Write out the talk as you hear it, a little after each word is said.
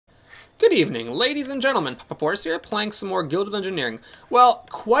Good evening, ladies and gentlemen. Papa Porus here, playing some more Guild of Dungeoneering. Well,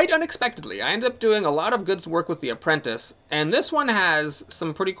 quite unexpectedly, I ended up doing a lot of good work with the Apprentice, and this one has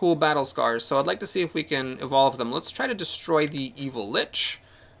some pretty cool battle scars, so I'd like to see if we can evolve them. Let's try to destroy the Evil Lich.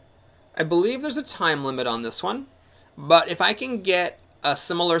 I believe there's a time limit on this one, but if I can get a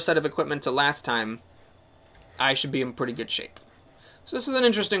similar set of equipment to last time, I should be in pretty good shape. So this is an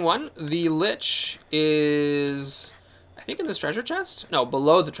interesting one. The Lich is, I think, in this treasure chest? No,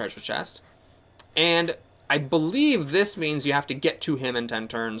 below the treasure chest. And I believe this means you have to get to him in 10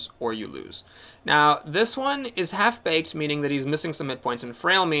 turns or you lose. Now, this one is half-baked, meaning that he's missing some hit points, and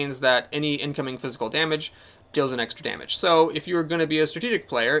frail means that any incoming physical damage deals an extra damage. So if you were going to be a strategic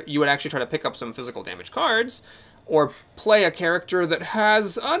player, you would actually try to pick up some physical damage cards, or play a character that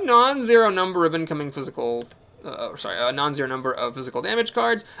has a non-zero number of incoming physical a non-zero number of physical damage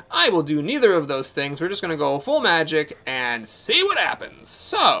cards. I will do neither of those things. We're just going to go full magic and see what happens.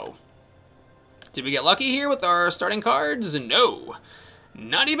 So, did we get lucky here with our starting cards? No.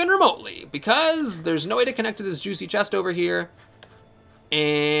 Not even remotely, because there's no way to connect to this juicy chest over here.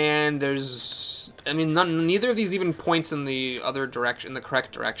 And there's, I mean, neither of these even points in the other direction, the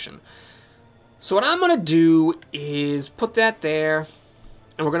correct direction. So what I'm going to do is put that there.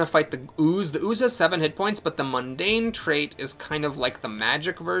 And we're going to fight the Ooze. The Ooze has 7 hit points, but the Mundane trait is kind of like the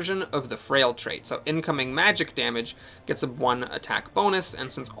magic version of the Frail trait. So incoming magic damage gets a 1 attack bonus,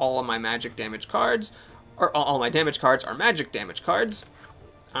 and since all of my magic damage cards, or all my damage cards are magic damage cards,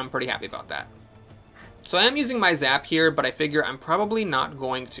 I'm pretty happy about that. So I am using my Zap here, but I figure I'm probably not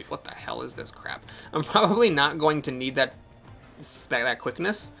going to... What the hell is this crap? I'm probably not going to need that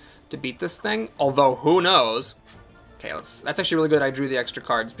quickness to beat this thing, although who knows... Okay, that's actually really good I drew the extra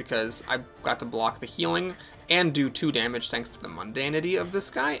cards because I got to block the healing and do 2 damage thanks to the mundanity of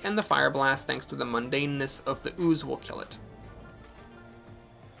this guy, and the Fire Blast thanks to the mundaneness of the Ooze will kill it.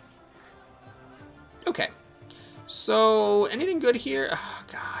 Okay, so anything good here? Oh,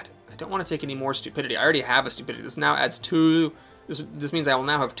 God, I don't want to take any more stupidity. I already have a stupidity. This now adds 2. This means I will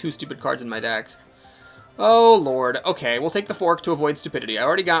now have 2 stupid cards in my deck. Oh, Lord. Okay, we'll take the fork to avoid stupidity. I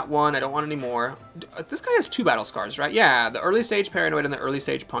already got one. I don't want any more. This guy has 2 battle scars, right? Yeah, the early stage Paranoid and the early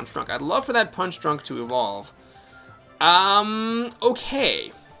stage Punch Drunk. I'd love for that Punch Drunk to evolve.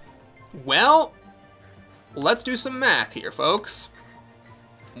 Okay. Well, let's do some math here, folks.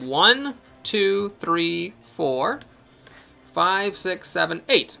 1, 2, 3, 4, 5, 6, 7,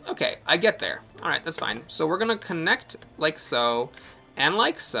 8. Okay, I get there. All right, that's fine. So we're going to connect like so and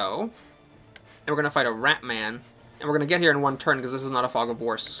like so. And we're going to fight a Rat Man, and we're going to get here in 1 turn because this is not a Fog of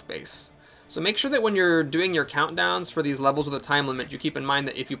War space. So make sure that when you're doing your countdowns for these levels with a time limit, you keep in mind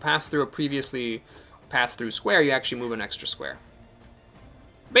that if you pass through a previously passed through square, you actually move an extra square.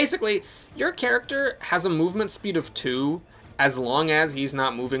 Basically, your character has a movement speed of 2 as long as he's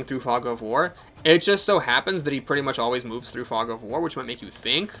not moving through Fog of War. It just so happens that he pretty much always moves through Fog of War, which might make you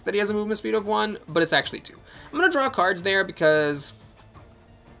think that he has a movement speed of 1, but it's actually 2. I'm going to draw cards there because...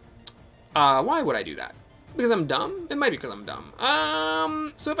 why would I do that? Because I'm dumb? It might be because I'm dumb.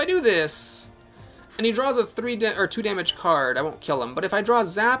 So if I do this, and he draws a 2 damage card, I won't kill him. But if I draw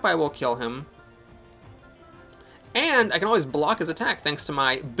Zap, I will kill him. And I can always block his attack thanks to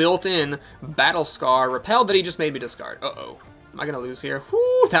my built-in Battle Scar Repel that he just made me discard. Uh-oh. Am I going to lose here?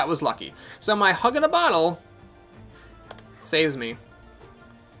 Whew, that was lucky. So my Hug in a Bottle saves me.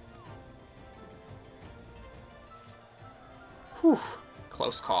 Whew.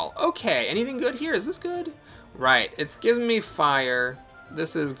 Close call. Okay, anything good here? Is this good? Right, it's giving me fire.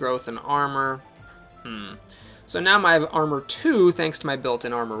 This is growth and armor. So now I have armor 2 thanks to my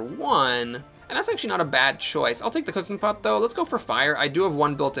built-in armor 1. And that's actually not a bad choice. I'll take the cooking pot though. Let's go for fire. I do have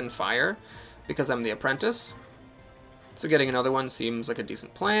 1 built-in fire because I'm the apprentice. So getting another one seems like a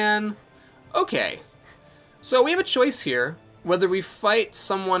decent plan. Okay. So we have a choice here whether we fight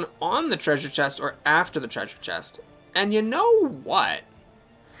someone on the treasure chest or after the treasure chest. And you know what?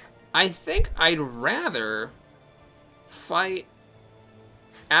 I think I'd rather fight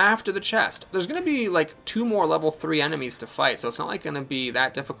after the chest. There's going to be like 2 more level 3 enemies to fight, so it's not like going to be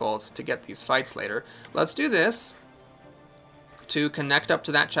that difficult to get these fights later. Let's do this to connect up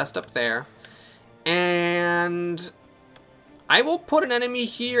to that chest up there. And I will put an enemy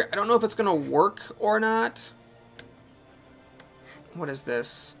here. I don't know if it's going to work or not. What is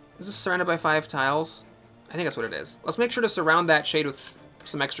this? Is this surrounded by 5 tiles? I think that's what it is. Let's make sure to surround that shade with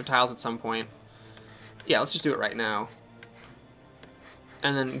some extra tiles at some point. Yeah, let's just do it right now.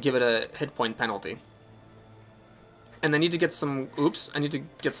 And then give it a hit point penalty. And I need to get some... Oops. I need to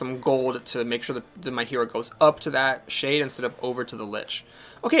get some gold to make sure that my hero goes up to that shade instead of over to the Lich.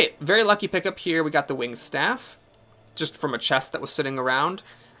 Okay, very lucky pickup here. We got the Winged Staff. Just from a chest that was sitting around.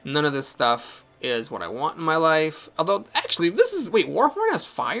 None of this stuff is what I want in my life. Although, actually, this is... Wait, Warhorn has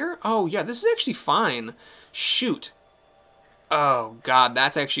fire? Oh, yeah, this is actually fine. Shoot. Oh, God,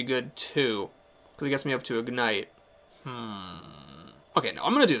 that's actually good, too. Because it gets me up to Ignite. Okay, no,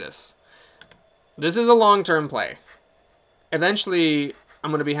 I'm going to do this. This is a long-term play. Eventually,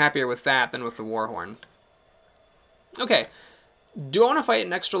 I'm going to be happier with that than with the Warhorn. Okay. Do I want to fight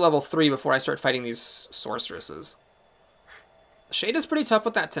an extra level 3 before I start fighting these sorceresses? Shade is pretty tough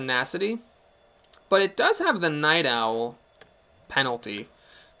with that tenacity, but it does have the Night Owl penalty.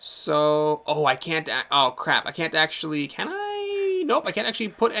 So, oh, I can't, oh crap, I can't actually, can I? Nope, I can't actually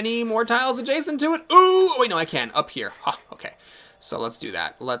put any more tiles adjacent to it. Ooh, wait, no, I can, up here. Huh, okay, so let's do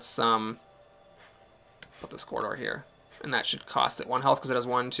that. Let's, put this corridor here. And that should cost it 1 health because it has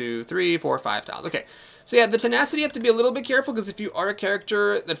 1, 2, 3, 4, 5 tiles. Okay, so yeah, the tenacity you have to be a little bit careful because if you are a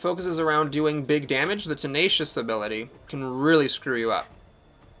character that focuses around doing big damage, the tenacious ability can really screw you up.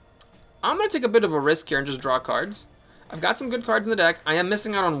 I'm going to take a bit of a risk here and just draw cards. I've got some good cards in the deck. I am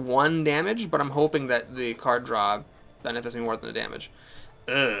missing out on 1 damage, but I'm hoping that the card draw benefits me more than the damage.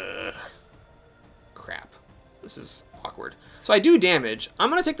 Ugh. Crap. This is awkward. So I do damage.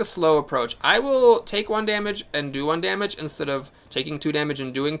 I'm going to take the slow approach. I will take 1 damage and do 1 damage instead of taking 2 damage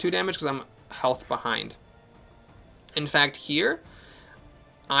and doing 2 damage because I'm health behind. In fact, here,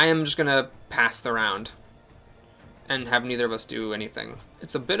 I am just going to pass the round and have neither of us do anything.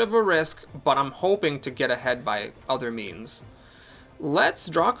 It's a bit of a risk, but I'm hoping to get ahead by other means. Let's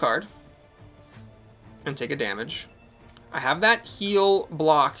draw a card and take a damage. I have that heal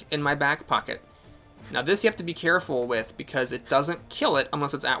block in my back pocket. Now this you have to be careful with because it doesn't kill it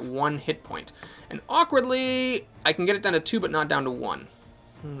unless it's at 1 hit point. And awkwardly, I can get it down to 2 but not down to 1.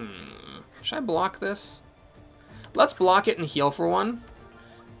 Should I block this? Let's block it and heal for 1.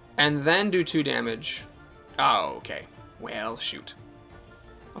 And then do 2 damage. Oh, okay. Well, shoot.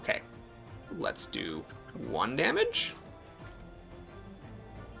 Okay. Let's do 1 damage.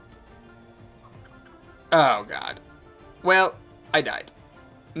 Oh, God. Well, I died.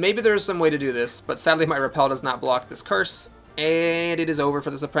 Maybe there's some way to do this, but sadly my repel does not block this curse, and it is over for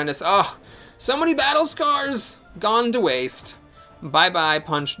this apprentice. Oh, so many battle scars gone to waste. Bye-bye,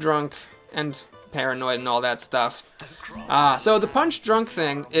 punch drunk and paranoid and all that stuff. So the punch drunk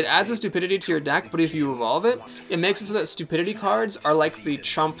thing, it adds a stupidity to your deck, but if you evolve it, it makes it so that stupidity cards are like the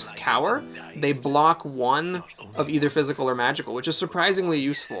Chump's Cower. They block 1 of either physical or magical, which is surprisingly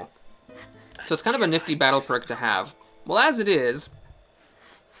useful. So it's kind of a nifty battle perk to have. Well, as it is,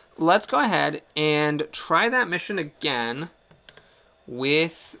 let's go ahead and try that mission again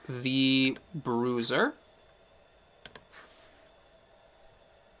with the Bruiser.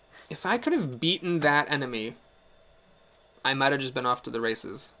 If I could have beaten that enemy, I might have just been off to the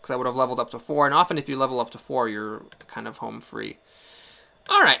races, because I would have leveled up to 4, and often if you level up to 4, you're kind of home free.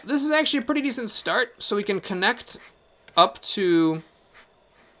 Alright, this is actually a pretty decent start, so we can connect up to...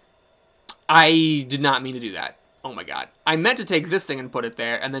 I did not mean to do that. Oh my god. I meant to take this thing and put it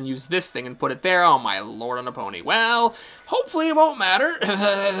there, and then use this thing and put it there. Oh my lord on a pony. Well, hopefully it won't matter.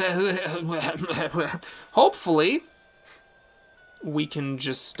 Hopefully, we can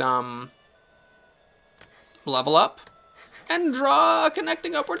just, level up and draw a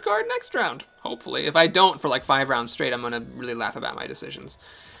connecting upward card next round. Hopefully. If I don't for like 5 rounds straight, I'm gonna really laugh about my decisions.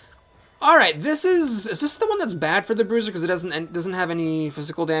 Alright, is this the one that's bad for the Bruiser because it doesn't have any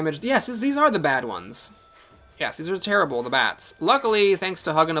physical damage? Yes, these are the bad ones. Yes, these are terrible, the bats. Luckily, thanks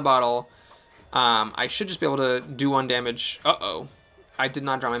to Hug in a Bottle, I should just be able to do 1 damage. Uh-oh. I did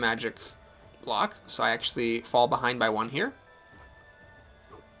not draw my magic block, so I actually fall behind by 1 here.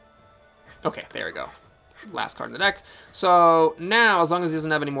 Okay, there we go. Last card in the deck. So now, as long as he doesn't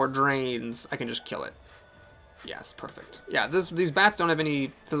have any more drains, I can just kill it. Yes, perfect. Yeah, these bats don't have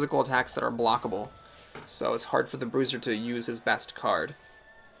any physical attacks that are blockable, so it's hard for the Bruiser to use his best card.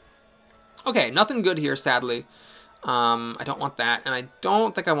 Okay, nothing good here, sadly. I don't want that, and I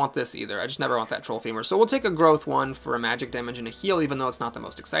don't think I want this either. I just never want that Troll Femur. So we'll take a Growth 1 for a magic damage and a heal, even though it's not the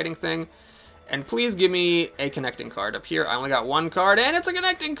most exciting thing. And please give me a connecting card up here. I only got 1 card, and it's a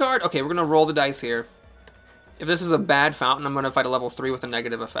connecting card! Okay, we're going to roll the dice here. If this is a bad fountain, I'm going to fight a level 3 with a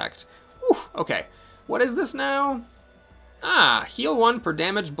negative effect. Whew, okay. What is this now? Ah, heal 1 per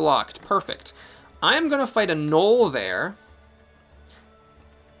damage blocked. Perfect. I'm going to fight a Knoll there.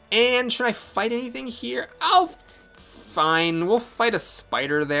 And should I fight anything here? Fine, we'll fight a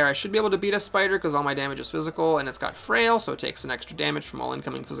spider there. I should be able to beat a spider because all my damage is physical, and it's got frail, so it takes an extra damage from all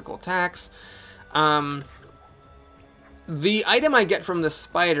incoming physical attacks. The item I get from the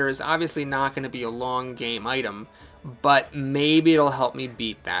spider is obviously not going to be a long game item, but maybe it'll help me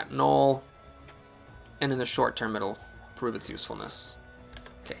beat that Knoll, and in the short term it'll prove its usefulness.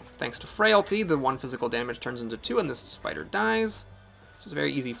 Okay, Thanks to Frailty, the 1 physical damage turns into 2, and this spider dies. So it's a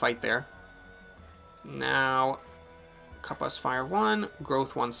very easy fight there. Now, Cup-Us Fire 1,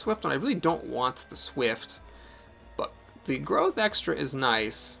 Growth 1, Swift 1. I really don't want the Swift, but the Growth extra is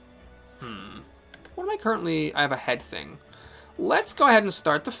nice. What am I currently... I have a head thing. Let's go ahead and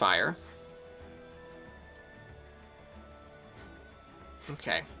start the fire.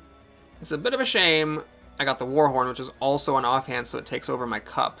 Okay. It's a bit of a shame I got the Warhorn, which is also an offhand, so it takes over my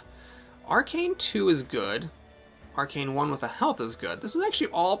cup. Arcane 2 is good. Arcane 1 with a health is good. This is actually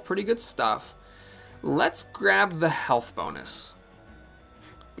all pretty good stuff. Let's grab the health bonus.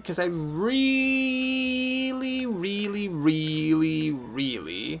 Because I really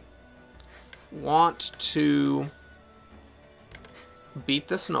want to beat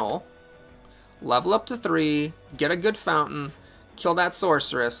this Null, level up to 3, get a good fountain, kill that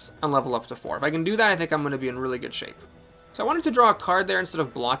sorceress, and level up to 4. If I can do that, I think I'm going to be in really good shape. So I wanted to draw a card there instead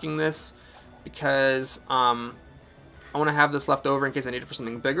of blocking this, because I want to have this left over in case I need it for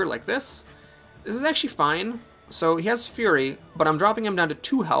something bigger, like this. This is actually fine. So he has Fury, but I'm dropping him down to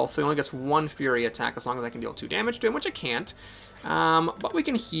 2 health, so he only gets 1 Fury attack as long as I can deal 2 damage to him, which I can't. But we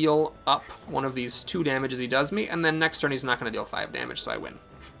can heal up one of these 2 damages he does me, and then next turn he's not going to deal 5 damage, so I win.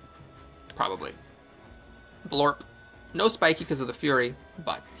 Probably. Blorp. No spiky because of the Fury,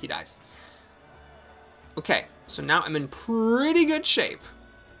 but he dies. Okay, so now I'm in pretty good shape.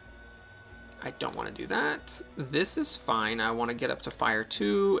 I don't want to do that. This is fine. I want to get up to Fire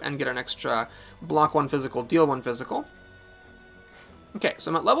 2 and get an extra block 1 physical, deal 1 physical. Okay,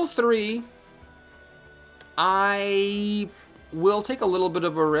 so I'm at level 3. I will take a little bit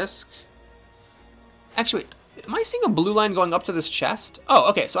of a risk. Actually, wait, am I seeing a blue line going up to this chest? Oh,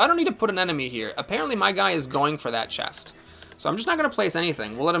 okay, so I don't need to put an enemy here. Apparently my guy is going for that chest. So I'm just not going to place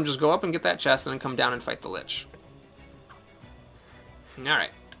anything. We'll let him just go up and get that chest and then come down and fight the Lich.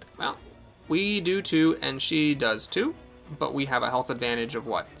 Alright, well, we do 2 and she does 2, but we have a health advantage of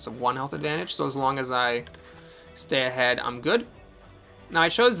what? It's a 1 health advantage, so as long as I stay ahead, I'm good. Now I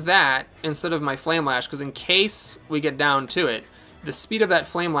chose that instead of my Flame Lash, because in case we get down to it, the speed of that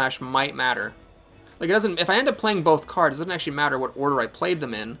Flame Lash might matter. Like, it doesn't, if I end up playing both cards, it doesn't actually matter what order I played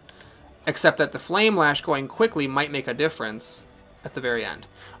them in, except that the Flame Lash going quickly might make a difference at the very end.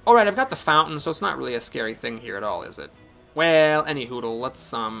 Alright, I've got the Fountain, so it's not really a scary thing here at all, is it? Well, any hoodle,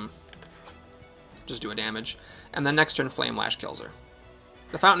 let's just do a damage. And then next turn, Flame Lash kills her.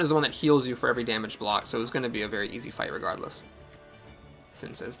 The Fountain is the one that heals you for every damage block, so it's going to be a very easy fight regardless.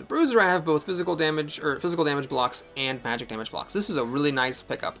 Since as the Bruiser, I have both physical damage blocks and magic damage blocks. This is a really nice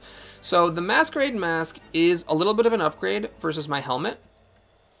pickup. So the Masquerade Mask is a little bit of an upgrade versus my helmet.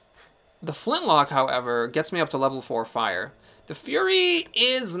 The Flintlock, however, gets me up to level 4 fire. The Fury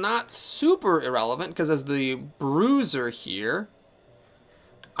is not super irrelevant, because as the Bruiser here,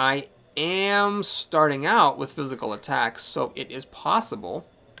 I am starting out with physical attacks, so it is possible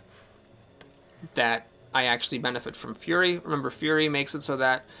that I actually benefit from Fury. Remember, Fury makes it so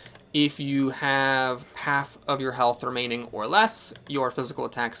that if you have half of your health remaining or less, your physical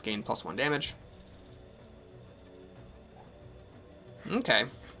attacks gain +1 damage. Okay,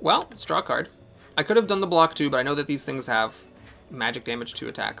 well, let's draw a card. I could have done the block too, but I know that these things have magic damage 2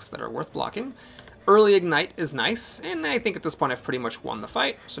 attacks that are worth blocking. Early Ignite is nice, and I think at this point I've pretty much won the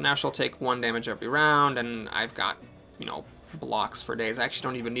fight. So now she'll take 1 damage every round, and I've got, you know, blocks for days. I actually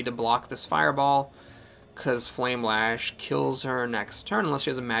don't even need to block this Fireball, because Flame Lash kills her next turn, unless she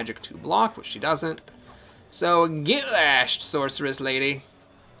has a Magic 2 block, which she doesn't. So get lashed, Sorceress Lady.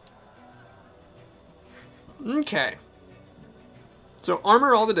 Okay. So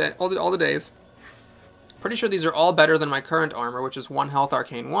armor all the days. Pretty sure these are all better than my current armor, which is 1 health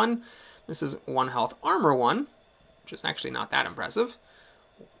Arcane 1. This is 1 health Armor 1, which is actually not that impressive.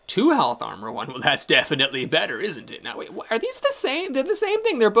 2 health Armor 1, well that's definitely better, isn't it? Now wait, are these the same? They're the same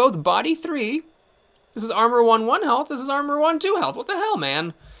thing. They're both body 3. This is Armor 1, 1 health. This is Armor 1, 2 health. What the hell,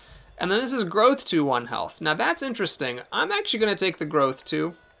 man? And then this is Growth 2, 1 health. Now that's interesting. I'm actually going to take the Growth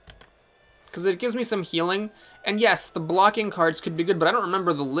 2, because it gives me some healing. And yes, the blocking cards could be good, but I don't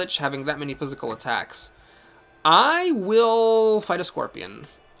remember the Lich having that many physical attacks. I will fight a Scorpion.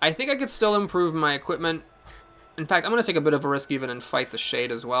 I think I could still improve my equipment. In fact, I'm going to take a bit of a risk even and fight the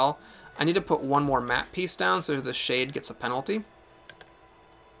Shade as well. I need to put 1 more map piece down so the Shade gets a penalty.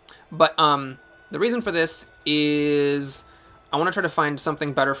 But the reason for this is I want to try to find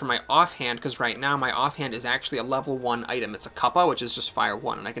something better for my offhand, because right now my offhand is actually a level 1 item. It's a Kappa, which is just Fire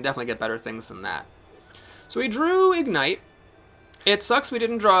 1, and I can definitely get better things than that. So we drew Ignite. It sucks we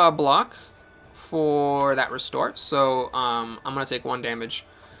didn't draw a block for that Restore, so I'm going to take 1 damage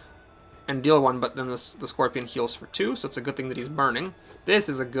and deal 1, but then the Scorpion heals for 2, so it's a good thing that he's burning. This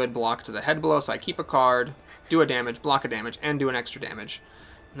is a good block to the head blow, so I keep a card, do a damage, block a damage, and do an extra damage.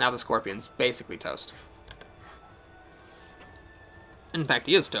 Now the Scorpion's basically toast. In fact,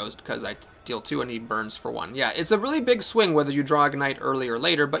 he is toast, because I deal 2 and he burns for 1. Yeah, it's a really big swing whether you draw Ignite early or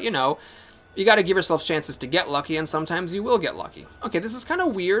later, but you know, you gotta give yourself chances to get lucky, and sometimes you will get lucky. Okay, this is kind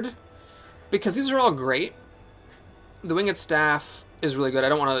of weird, because these are all great. The Winged Staff is really good. I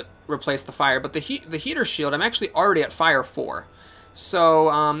don't want to replace the fire, but the Heater Shield, I'm actually already at fire 4.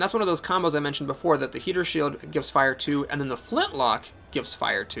 So that's one of those combos I mentioned before, that the Heater Shield gives fire 2, and then the Flintlock gives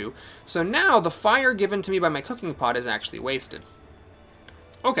fire 2. So now the fire given to me by my cooking pot is actually wasted.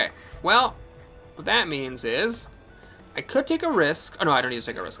 Okay, well, what that means is I could take a risk. Oh, no, I don't need to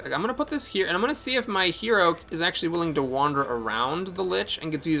take a risk. I'm going to put this here, and I'm going to see if my hero is actually willing to wander around the Lich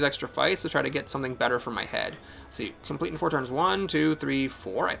and get to use extra fights to try to get something better for my head. Let's see, complete in 4 turns. 1, 2, 3,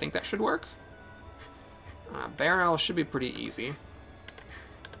 4. I think that should work. Barrel should be pretty easy.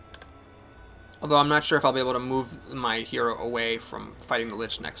 Although I'm not sure if I'll be able to move my hero away from fighting the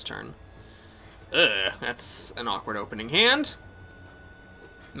Lich next turn. Ugh, that's an awkward opening hand.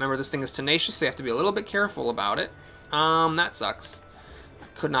 Remember, this thing is tenacious, so you have to be a little bit careful about it. That sucks. I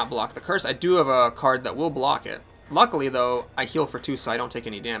could not block the curse. I do have a card that will block it. Luckily, though, I heal for 2, so I don't take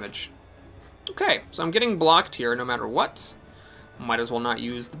any damage. Okay, so I'm getting blocked here no matter what. Might as well not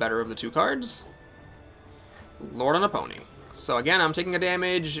use the better of the 2 cards. Lord on a Pony. So again, I'm taking a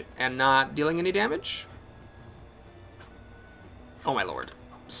damage and not dealing any damage. Oh my lord.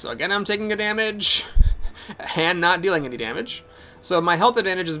 So again, I'm taking a damage and not dealing any damage. So my health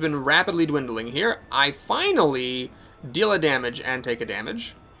advantage has been rapidly dwindling here. I finally deal a damage and take a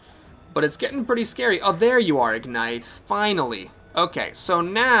damage. But it's getting pretty scary. Oh, there you are, Ignite. Finally. Okay, so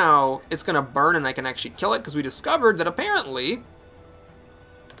now it's going to burn and I can actually kill it, because we discovered that apparently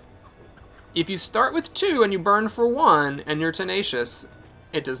if you start with 2 and you burn for 1 and you're tenacious,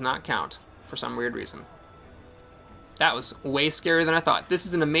 it does not count for some weird reason. That was way scarier than I thought. This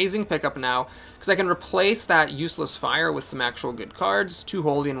is an amazing pickup now, because I can replace that useless fire with some actual good cards. 2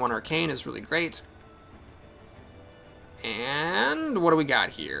 Holy and 1 Arcane is really great. And what do we got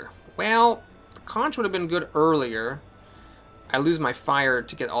here? Well, the Conch would have been good earlier. I lose my fire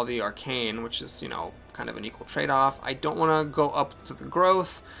to get all the Arcane, which is, you know, kind of an equal trade-off. I don't want to go up to the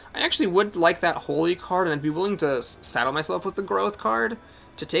Growth. I actually would like that Holy card, and I'd be willing to saddle myself with the Growth card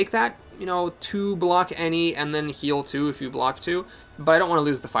to take that, you know, 2 block any and then heal 2 if you block 2. But I don't want to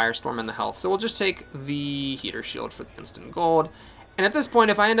lose the Firestorm and the health, so we'll just take the Heater Shield for the instant gold. And at this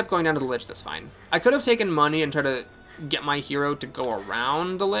point, if I end up going down to the Lich, that's fine. I could have taken money and tried to get my hero to go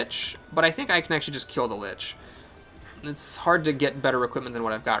around the Lich, but I think I can actually just kill the Lich. It's hard to get better equipment than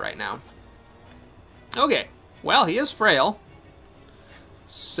what I've got right now. Okay, well, he is frail.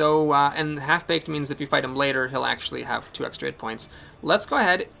 So, and Half-Baked means if you fight him later, he'll actually have 2 extra hit points. Let's go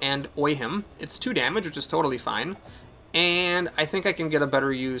ahead and Oi him. It's 2 damage, which is totally fine. And I think I can get a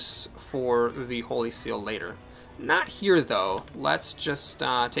better use for the Holy Seal later. Not here, though. Let's just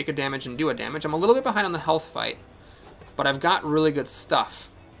take a damage and do a damage. I'm a little bit behind on the health fight, but I've got really good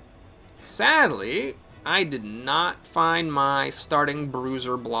stuff. Sadly, I did not find my starting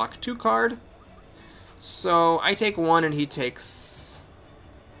Bruiser block 2 card. So I take 1 and he takes...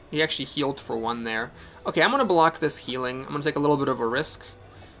 He actually healed for 1 there. Okay, I'm going to block this healing. I'm going to take a little bit of a risk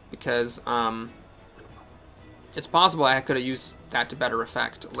because it's possible I could have used that to better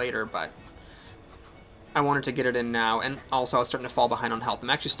effect later, but I wanted to get it in now. And also I was starting to fall behind on health. I'm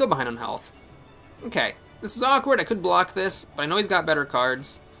actually still behind on health. Okay, this is awkward. I could block this, but I know he's got better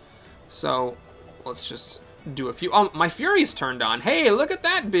cards. So let's just do a few. Oh, my Fury's turned on. Hey, look at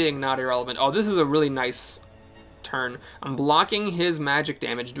that being not irrelevant. Oh, this is a really nice turn. I'm blocking his magic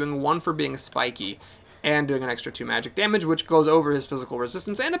damage, doing 1 for being spiky, and doing an extra 2 magic damage, which goes over his physical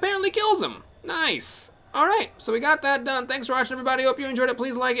resistance and apparently kills him. Nice. Alright, so we got that done. Thanks for watching, everybody. Hope you enjoyed it.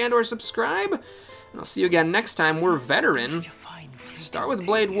 Please like and or subscribe. And I'll see you again next time. We're Veteran. Start with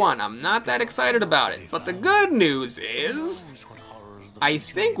Blade 1. I'm not that excited about it, but the good news is I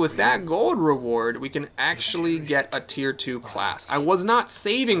think with that gold reward, we can actually get a tier 2 class. I was not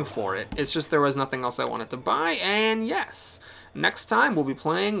saving for it. It's just there was nothing else I wanted to buy. And yes, next time we'll be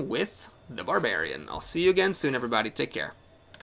playing with the Barbarian. I'll see you again soon, everybody. Take care.